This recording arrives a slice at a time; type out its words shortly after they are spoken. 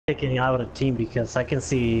taking out a team because I can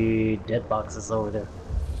see dead boxes over there.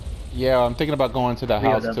 Yeah, I'm thinking about going to the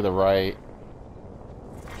Three of house to them. the right.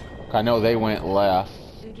 I know they went left.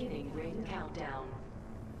 Beginning ring countdown.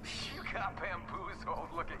 You got bamboozled.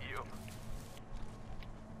 Look at you.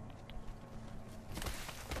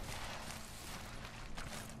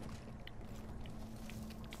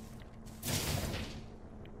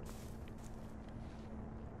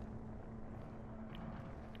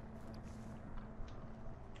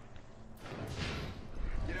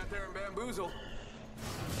 Get out there and bamboozle.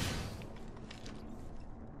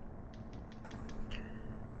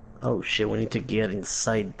 Oh shit, we need to get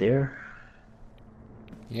inside there.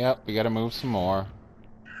 Yep, we gotta move some more.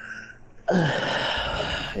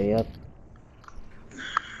 Yep.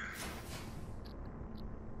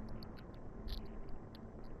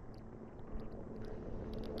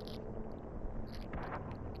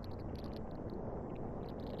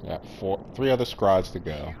 Got three other squads to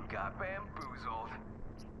go. You got bamboozled.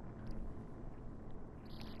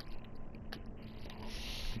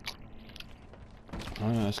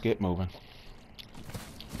 Alright, let's get moving.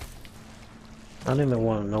 I don't even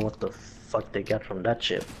want to know what the fuck they got from that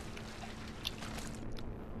ship.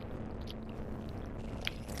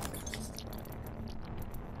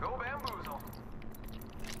 Go bamboozle.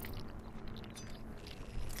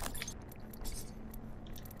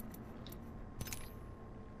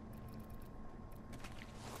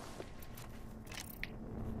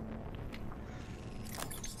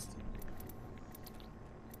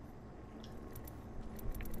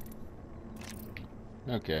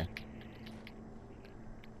 Okay.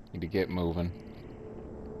 Need to get moving.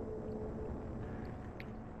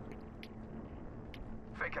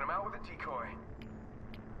 Faking him out with a decoy.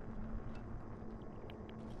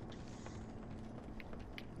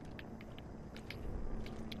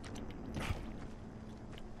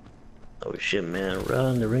 Oh shit, man,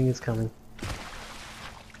 run, the ring is coming.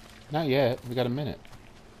 Not yet. We got a minute.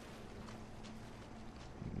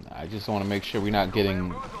 I just want to make sure we're not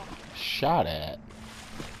getting shot at.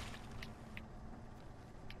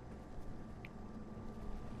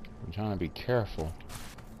 I'm trying to be careful.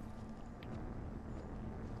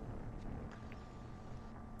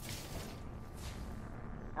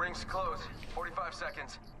 Rings close. 45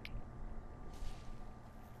 seconds.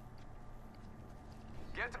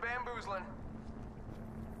 Get to bamboozling.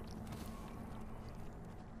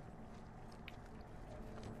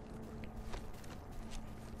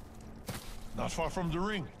 Not far from the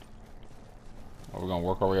ring. Are we gonna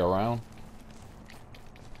work our way around?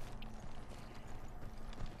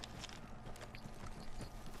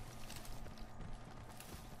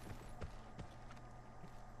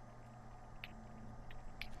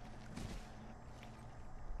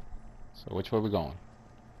 So which way are we going?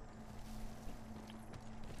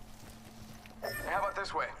 How about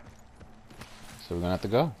this way? So we're gonna have to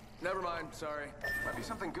go. Never mind. Sorry. Might be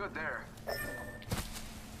something good there.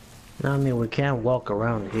 No, I mean, we can't walk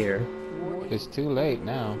around here. It's too late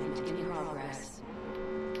now. In progress.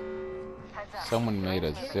 Someone made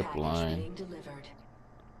a zip Package line. being delivered.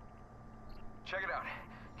 Check it out.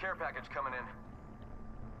 Care package coming in.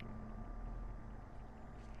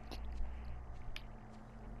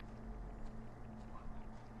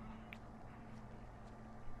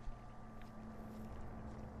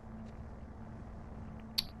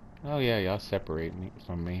 Oh yeah, y'all separate me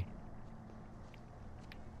from me.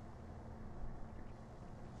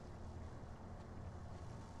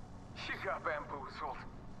 You got bamboozled.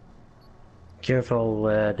 Careful,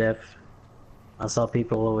 Dev. I saw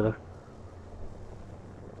people over there.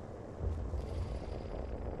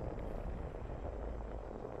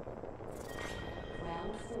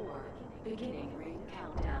 Round 4. Beginning ring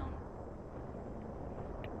countdown.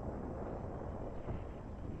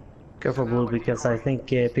 Careful, Blue, because I think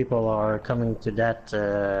people are coming to that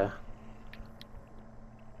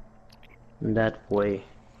way.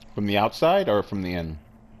 From the outside or from the in?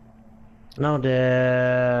 No,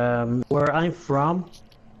 the where I'm from,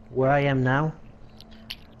 where I am now,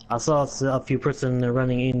 I saw a few person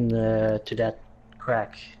running in to that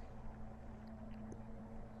crack.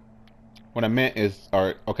 What I meant is,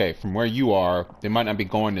 okay, from where you are, they might not be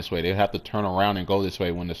going this way. They have to turn around and go this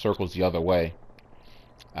way when the circle's the other way.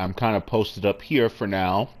 I'm kind of posted up here for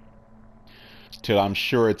now, till I'm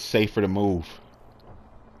sure it's safer to move.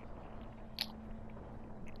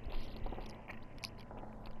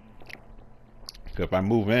 Because if I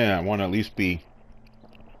move in, I want to at least be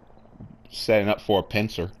setting up for a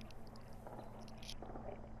pincer.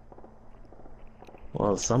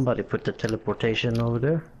 Well, somebody put the teleportation over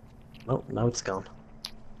there. Oh, now it's gone.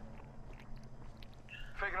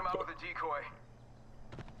 Faking him out with a decoy.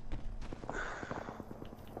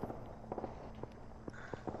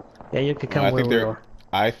 Yeah, you could No, come where we are.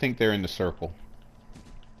 I think they're in the circle.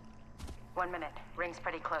 1 minute. Ring's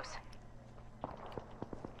pretty close.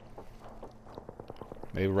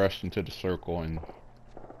 They rushed into the circle and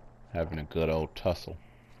having a good old tussle.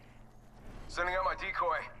 Sending out my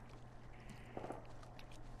decoy.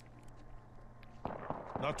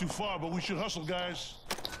 Not too far, but we should hustle, guys.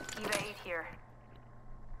 Eva 8 here.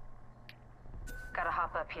 Gotta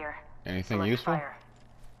hop up here. Anything Select useful? fire.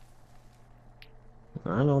 I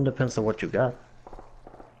don't know, depends on what you got.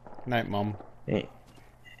 Night, Mom.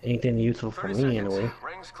 Anything useful for 30 me, seconds. anyway.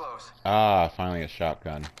 Ring's close. Ah, finally a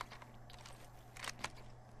shotgun.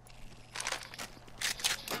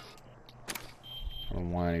 I've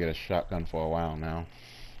been wanting to get a shotgun for a while now.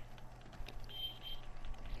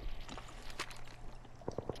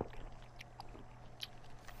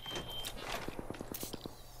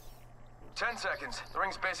 Ten seconds. The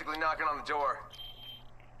ring's basically knocking on the door.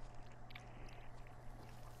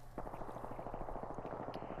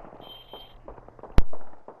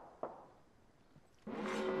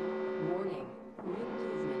 Warning. Ring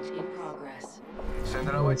movement in progress.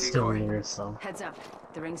 Sending out my It's still decoy. near, so. Heads up.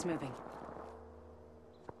 The ring's moving.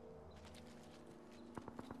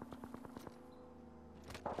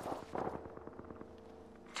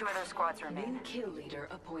 Two other squads remain. New kill leader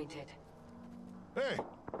appointed. Hey,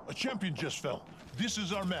 a champion just fell. This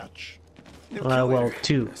is our match. Well,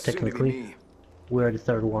 two, Soon to be technically. me. We're the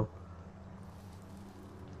third one.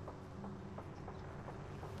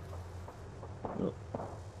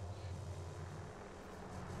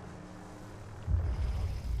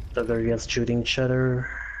 So they're just shooting each other.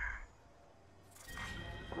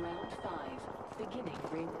 Round 5. Beginning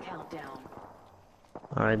ring countdown.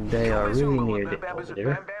 Alright, they are really near over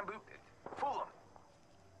there. Fool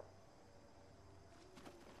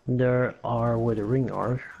 'em. There are where the ring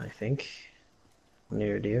are, I think.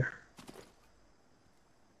 Near there.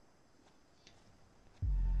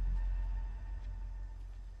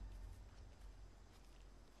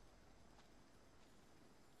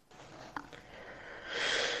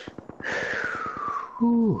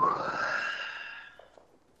 Whew.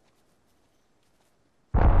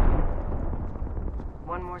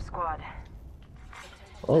 One more squad.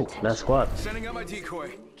 Oh, that squad. Sending out my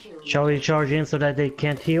decoy. Shall we charge in so that they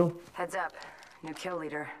can't heal? Heads up. New kill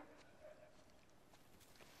leader.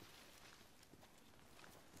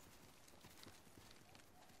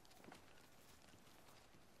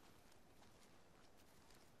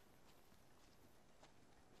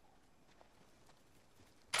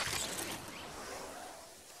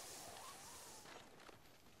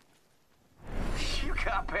 You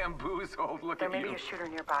got bamboozled. Look There at may you. be a shooter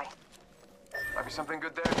nearby. Might be something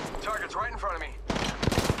good there. Target's right in front of me.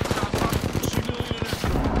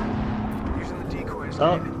 Using the decoys.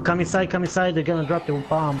 Oh, come inside, they're gonna drop the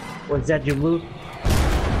bomb. What's that, you blue?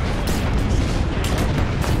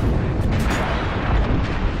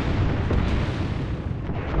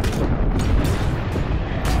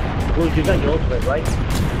 Blue, you got your ultimate, right?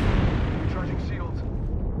 Charging shields.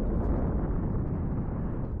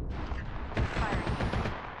 Firing.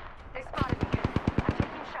 They spotted me. I'm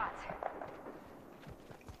taking shots.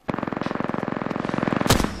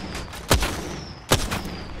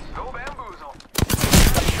 Go bamboozle.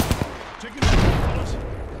 Take it easy, fellas.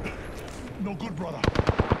 No good, brother.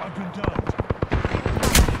 I've been downed.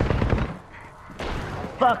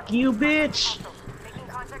 Fuck you, bitch! Making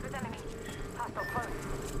contact with enemy. Hostile close.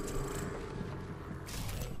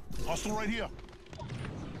 Hostile right here.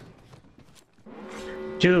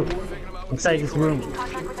 Two, inside this room.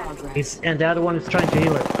 Contact with enemy. And the other one is trying to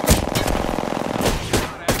heal it.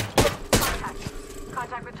 Contact.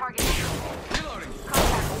 Contact with target. Reloading.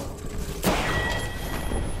 Contact.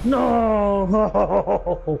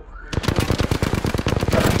 No!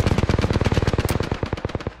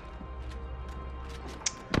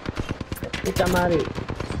 Puta madre.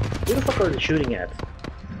 Who the fuck are they shooting at?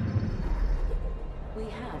 We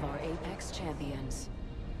have our Apex champions.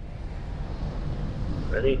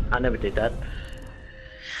 Really? I never did that.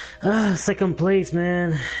 Ah, second place,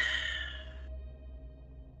 man.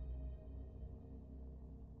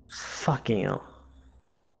 Fucking hell.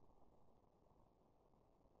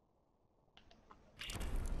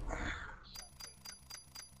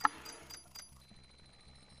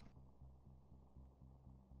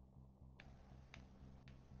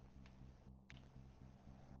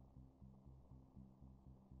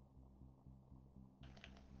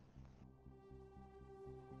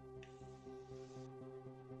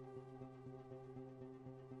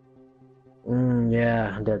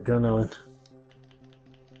 Yeah, the adrenaline.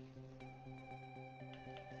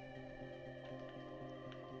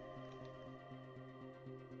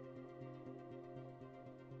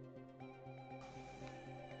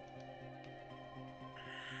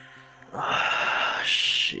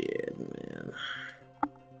 Shit, man.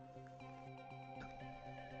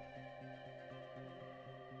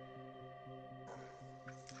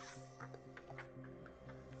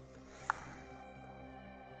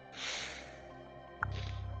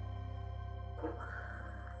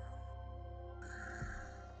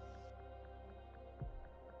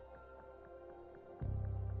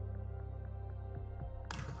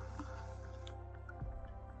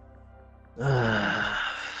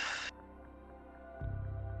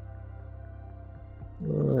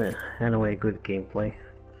 Anyway, good gameplay.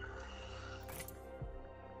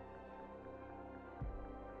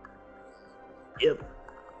 Yep.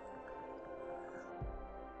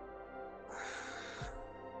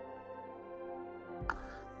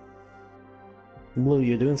 Blue,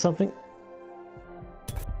 you doing something?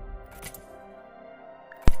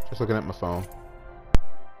 Just looking at my phone.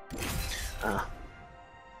 Ah.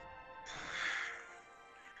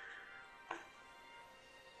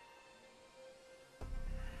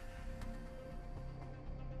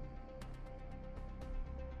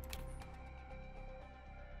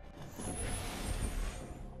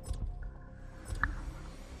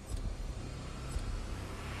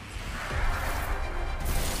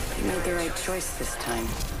 You made the right choice this time.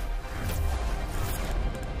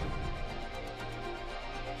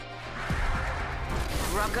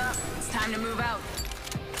 Ruck up. It's time to move out.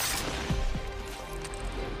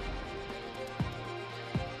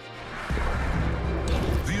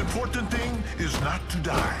 The important thing is not to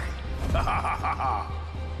die. Ha ha ha ha ha.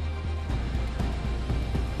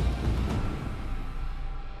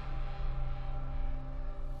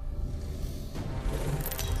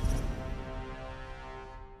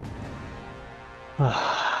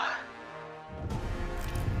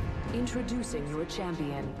 Introducing your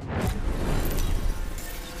champion.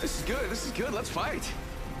 This is good. This is good. Let's fight.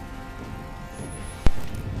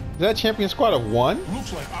 Is that champion squad of 1?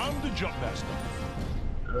 Looks like I'm the jump master.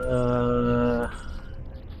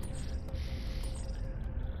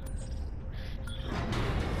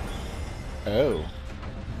 Oh.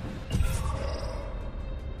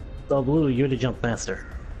 So Blue, you're the jump master.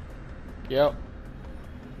 Yep.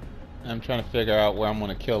 I'm trying to figure out where I'm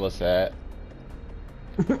gonna kill us at.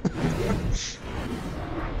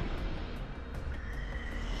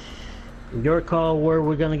 Your call where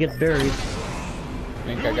we're gonna get buried. I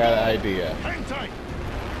think I got an idea. Hang tight.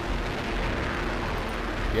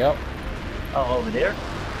 Yep. Oh, over there?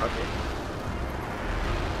 Okay.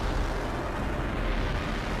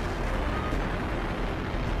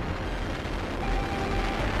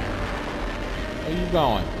 Where you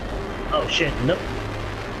going? Oh shit, nope.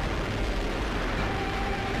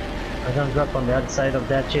 I'm gonna drop on the other side of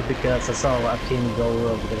that shit because I saw a team go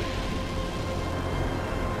over there.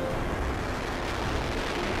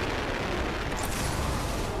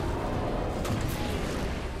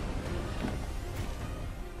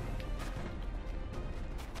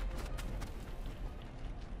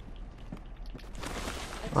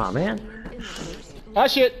 Aw, man. Ah,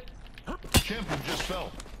 shit! Champion just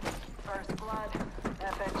fell. First blood.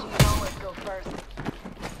 FNG always go first.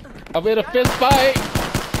 I'll be in a fist fight!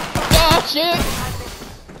 Ah, shit!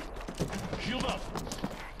 Shield up.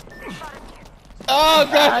 Oh,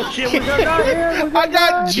 God! Ah, shit, we got here! I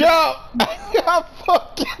got jumped! I got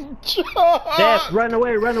fucking jumped! Def, run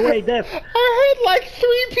away, Def! I had like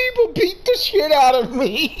 3 people beat the shit out of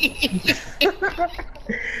me!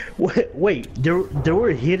 Wait, they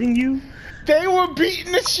were hitting you? They were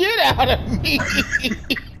beating the shit out of me!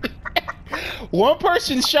 One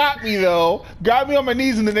person shot me though, got me on my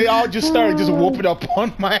knees, and then they all just started just whooping up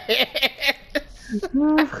on my head.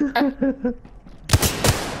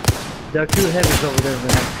 There are 2 heavies over there, man.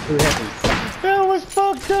 2 heavies. That was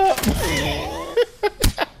fucked up.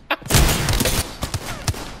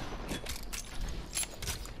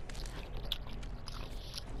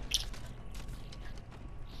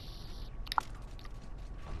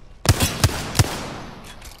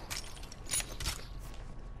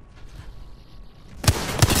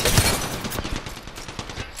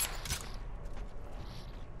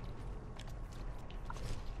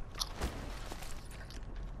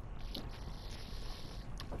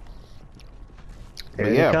 Here But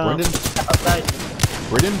they yeah, come. Outside.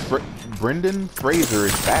 Brendan Fraser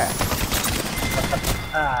is back.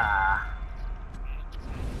 Ah.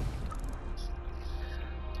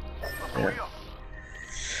 Yeah.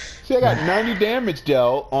 See, I got 90 damage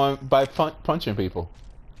dealt by punching people.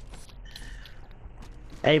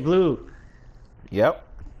 Hey, Blue. Yep.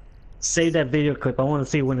 Save that video clip. I want to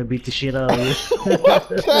see when they beat the shit out of you. What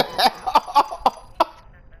the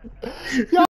hell?